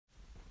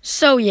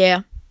So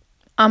yeah,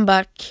 I'm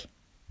back.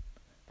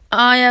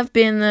 I have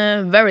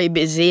been very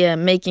busy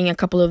making a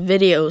couple of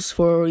videos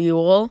for you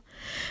all,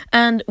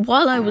 and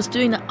while I was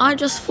doing that I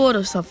just thought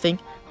of something.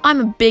 I'm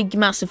a big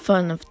massive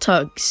fan of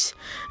Tugs,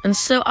 and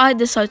so I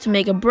decided to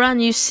make a brand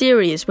new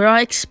series where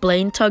I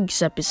explain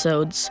Tugs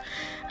episodes.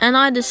 And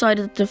I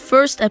decided that the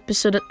first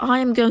episode that I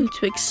am going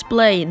to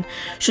explain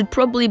should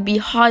probably be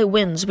High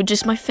Winds, which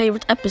is my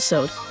favorite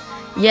episode.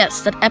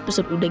 Yes, that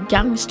episode with the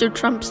gangster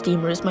tramp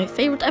steamer is my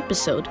favorite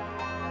episode.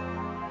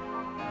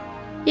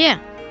 Yeah.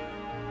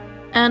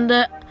 And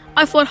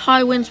I thought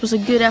High Winds was a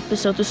good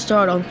episode to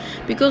start on,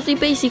 because we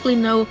basically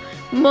know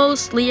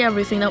mostly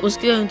everything that was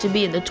going to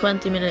be in the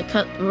 20-minute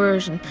cut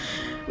version,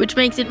 which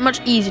makes it much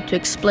easier to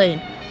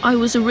explain. I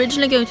was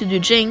originally going to do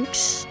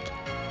Jinx,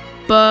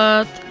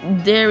 but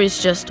there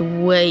is just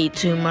way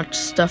too much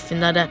stuff in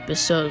that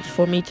episode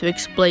for me to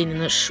explain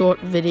in a short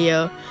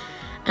video,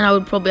 and I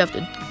would probably have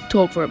to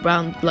talk for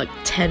around like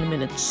 10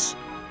 minutes.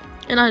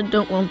 And I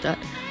don't want that.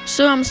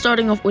 So I'm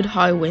starting off with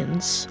High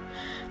Winds.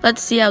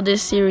 Let's see how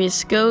this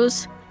series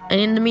goes, and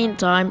in the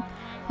meantime,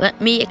 let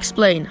me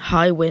explain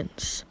High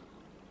Winds.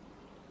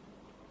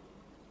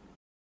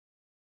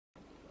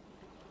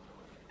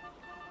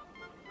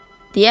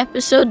 The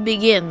episode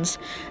begins,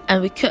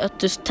 and we cut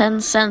to 10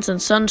 Cents and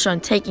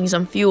Sunshine taking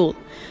some fuel.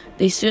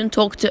 They soon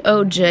talk to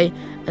OJ,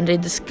 and they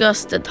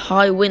discuss that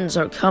high winds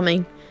are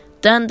coming.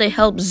 Then they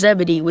help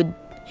Zebedee with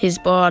his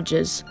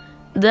barges.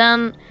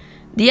 Then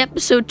the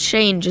episode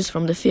changes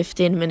from the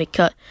 15-minute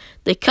cut.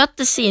 They cut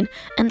the scene,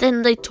 and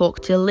then they talk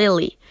to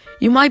Lily.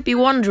 You might be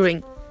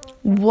wondering,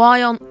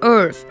 why on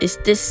earth is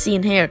this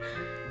scene here?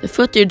 The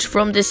footage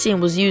from this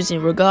scene was used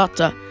in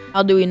Regatta.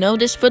 How do we know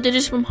this footage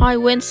is from High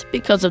Winds?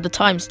 Because of the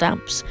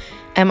timestamps.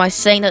 Am I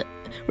saying that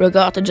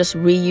Regatta just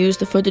reused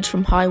the footage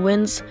from High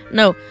Winds?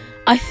 No,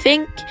 I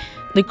think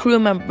the crew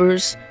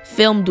members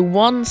filmed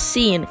one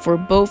scene for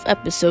both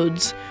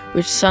episodes,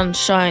 which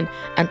Sunshine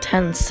and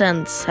 10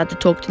 Cents had to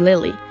talk to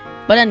Lily.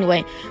 But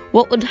anyway,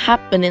 what would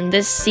happen in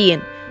this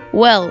scene?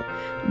 Well,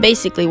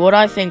 basically what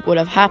I think would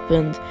have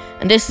happened,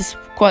 and this is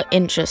quite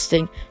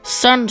interesting,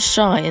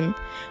 Sunshine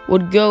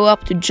would go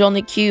up to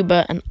Johnny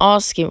Cuba and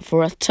ask him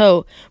for a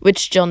tow,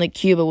 which Johnny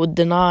Cuba would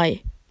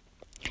deny.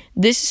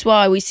 This is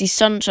why we see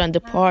Sunshine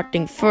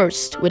departing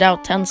first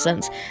without 10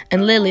 cents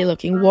and Lily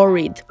looking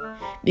worried,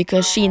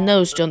 because she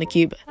knows Johnny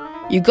Cuba.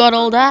 You got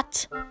all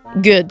that?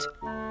 Good.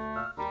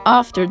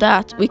 After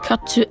that, we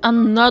cut to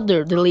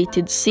another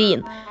deleted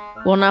scene,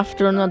 one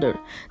after another.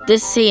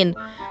 This scene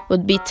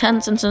would be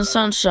 10 Cents and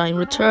Sunshine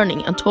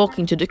returning and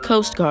talking to the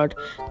Coast Guard.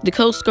 The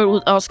Coast Guard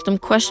would ask them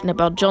questions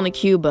about Johnny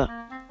Cuba.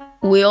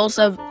 We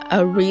also have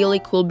a really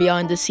cool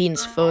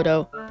behind-the-scenes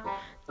photo.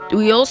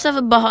 We also have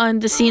a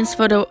behind-the-scenes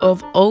photo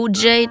of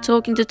OJ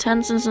talking to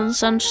 10 Cents and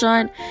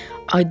Sunshine.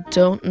 I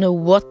don't know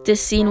what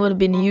this scene would have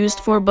been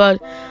used for,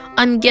 but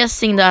I'm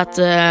guessing that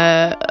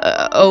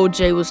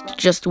OJ was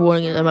just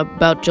warning them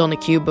about Johnny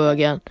Cuba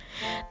again.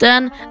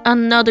 Then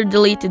another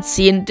deleted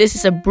scene. This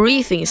is a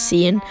briefing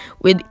scene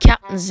with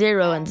Captain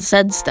Zero and the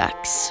Zed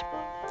Stacks.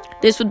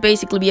 This would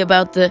basically be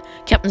about the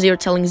Captain Zero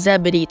telling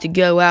Zebedee to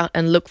go out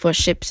and look for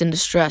ships in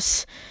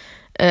distress.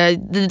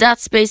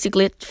 That's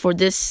basically it for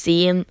this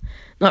scene.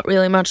 Not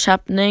really much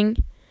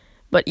happening,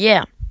 but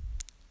yeah.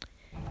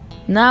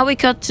 Now we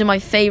cut to my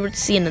favorite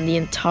scene in the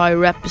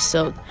entire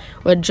episode,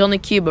 where Johnny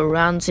Cuba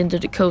runs into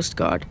the Coast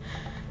Guard.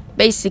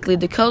 Basically,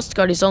 the Coast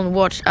Guard is on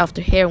watch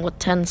after hearing what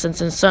 10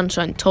 Cents and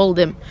Sunshine told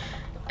him,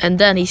 and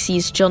then he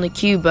sees Johnny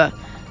Cuba.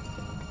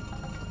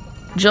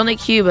 Johnny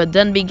Cuba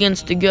then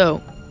begins to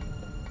go.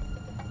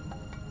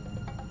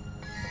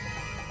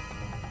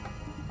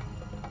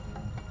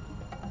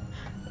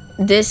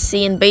 This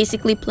scene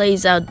basically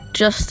plays out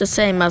just the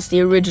same as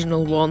the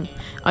original one.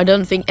 I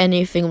don't think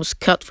anything was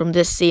cut from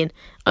this scene.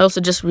 I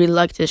also just really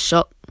like this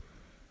shot.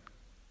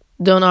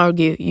 Don't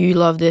argue, you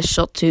love this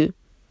shot too.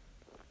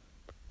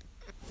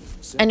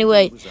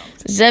 Anyway,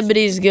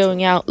 Zebedee is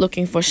going out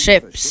looking for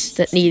ships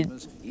that need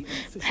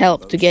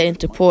help to get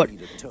into port.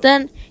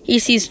 Then he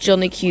sees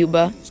Johnny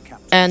Cuba,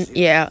 and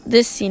yeah,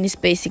 this scene is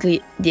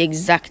basically the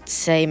exact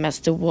same as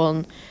the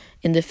one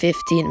in the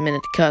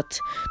 15-minute cut.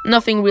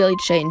 Nothing really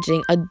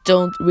changing. I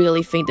don't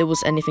really think there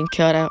was anything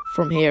cut out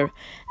from here.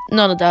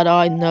 None that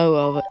I know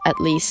of, at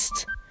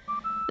least.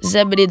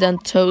 Zebedee then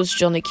tows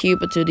Johnny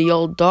Cuba to the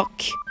old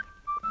dock.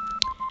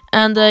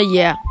 And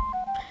yeah.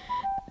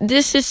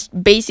 This is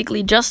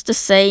basically just the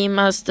same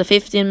as the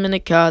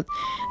 15-minute cut.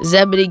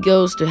 Zebedee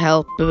goes to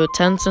help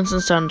 10 Cents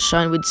and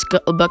Sunshine with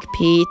Scuttlebuck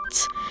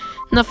Pete.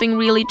 Nothing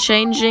really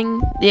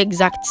changing. The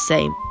exact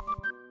same.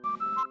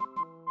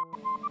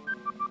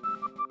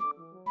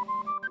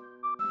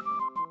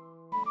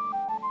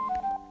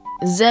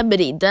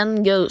 Zebedee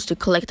then goes to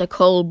collect a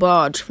coal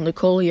barge from the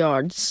coal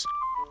yards.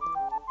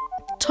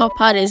 Top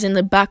Hat is in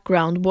the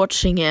background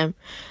watching him,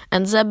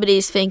 and Zebedee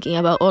is thinking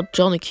about what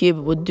Johnny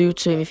Cuba would do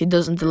to him if he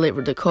doesn't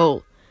deliver the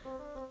coal.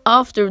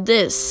 After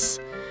this,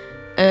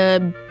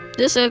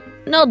 there's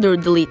another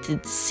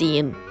deleted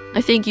scene.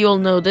 I think you all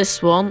know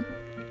this one.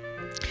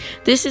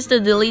 This is the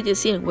deleted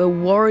scene where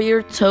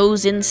Warrior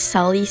tows in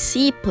Sally's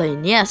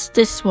seaplane. Yes,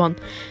 this one.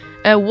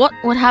 What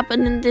would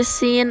happen in this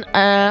scene?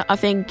 I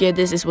think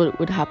this is what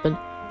would happen.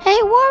 Hey,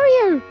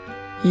 Warrior!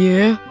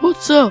 Yeah,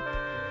 what's up?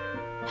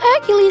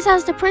 Hercules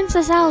has the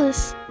Princess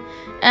Alice.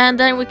 And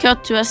then we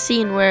cut to a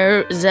scene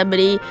where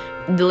Zebedee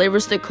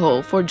delivers the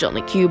call for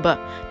Johnny Cuba.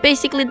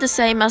 Basically the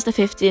same as the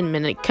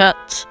 15-minute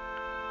cut.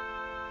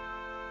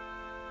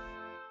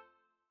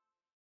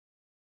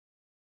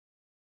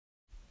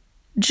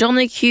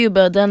 Johnny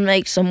Cuba then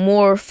makes some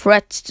more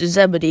threats to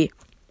Zebedee.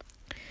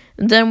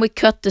 Then we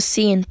cut the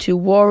scene to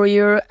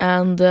Warrior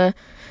and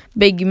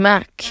Big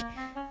Mac.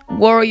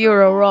 Warrior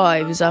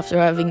arrives after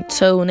having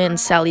towed in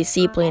Sally's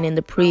seaplane in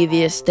the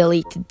previous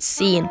deleted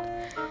scene.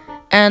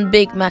 And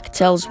Big Mac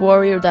tells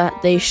Warrior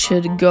that they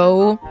should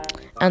go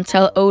and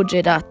tell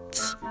OJ that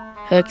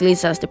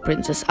Hercules has the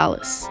Princess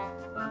Alice.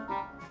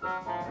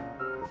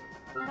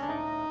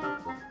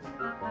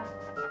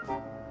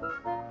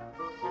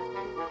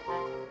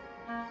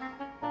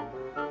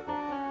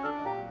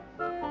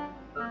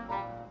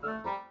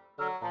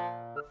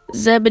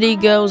 Zebedee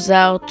goes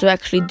out to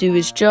actually do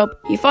his job.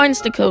 He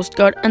finds the Coast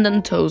Guard and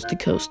then tows the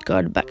Coast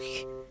Guard back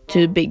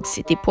to Big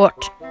City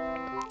Port.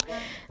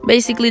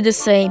 Basically the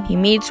same. He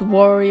meets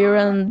Warrior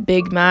and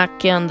Big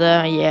Mac and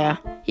yeah,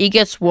 he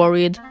gets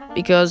worried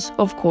because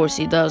of course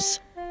he does.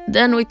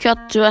 Then we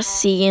cut to a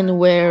scene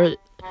where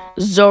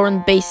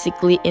Zoran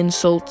basically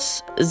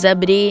insults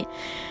Zebedee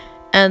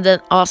and then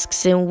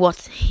asks him what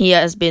he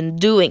has been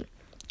doing.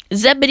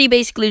 Zebedee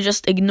basically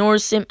just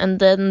ignores him and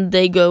then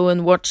they go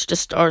and watch the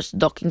stars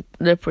docking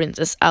the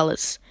Princess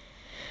Alice.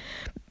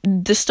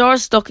 The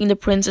stars docking the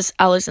Princess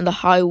Alice in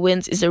the high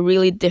winds is a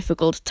really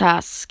difficult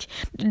task.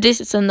 This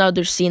is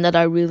another scene that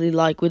I really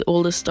like with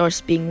all the stars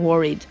being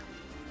worried.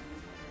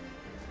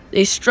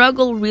 They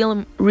struggle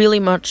really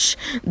much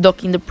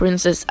docking the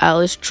Princess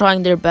Alice,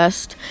 trying their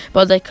best,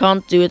 but they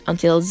can't do it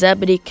until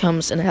Zebedee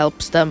comes and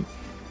helps them.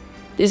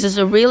 This is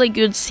a really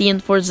good scene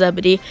for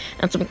Zebedee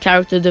and some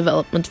character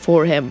development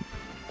for him.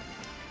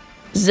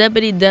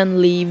 Zebedee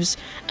then leaves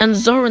and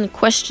Zoran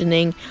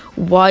questioning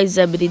why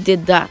Zebedee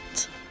did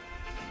that.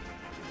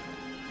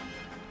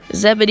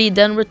 Zebedee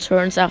then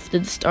returns after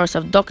the stars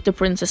have docked the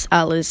Princess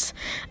Alice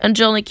and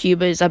Johnny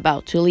Cuba is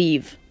about to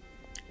leave.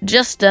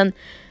 Just then,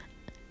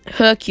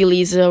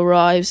 Hercules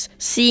arrives,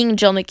 seeing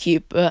Johnny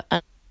Cuba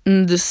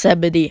and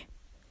Zebedee.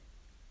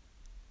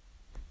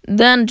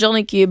 Then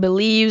Johnny Cuba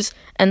leaves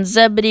and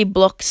Zebedee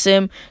blocks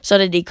him so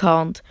that he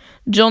can't.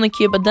 Johnny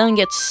Cuba then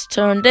gets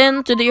turned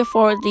in to the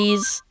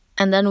authorities.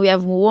 And then we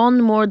have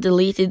one more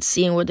deleted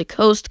scene where the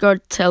Coast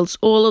Guard tells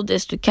all of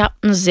this to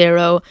Captain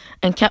Zero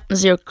and Captain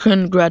Zero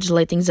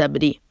congratulating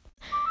Zebedee.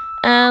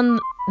 And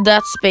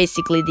that's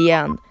basically the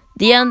end.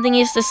 The ending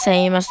is the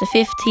same as the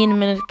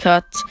 15-minute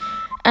cut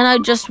and I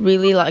just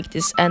really like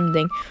this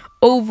ending.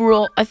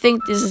 Overall, I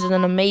think this is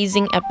an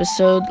amazing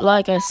episode.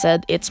 Like I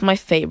said, it's my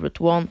favorite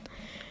one.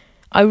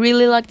 I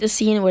really like the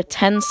scene where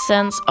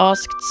Tencent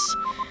asks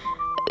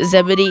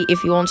Zebedee if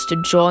he wants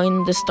to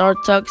join the Star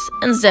Tugs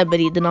and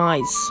Zebedee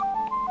denies.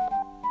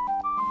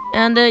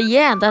 And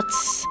yeah,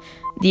 that's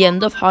the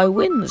end of High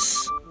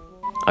Winds.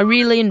 I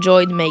really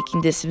enjoyed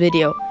making this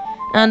video.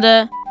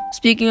 And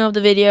speaking of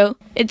the video,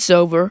 it's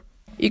over.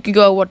 You can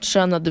go watch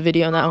another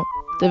video now.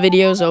 The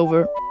video's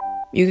over.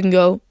 You can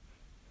go.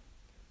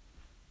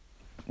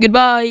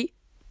 Goodbye!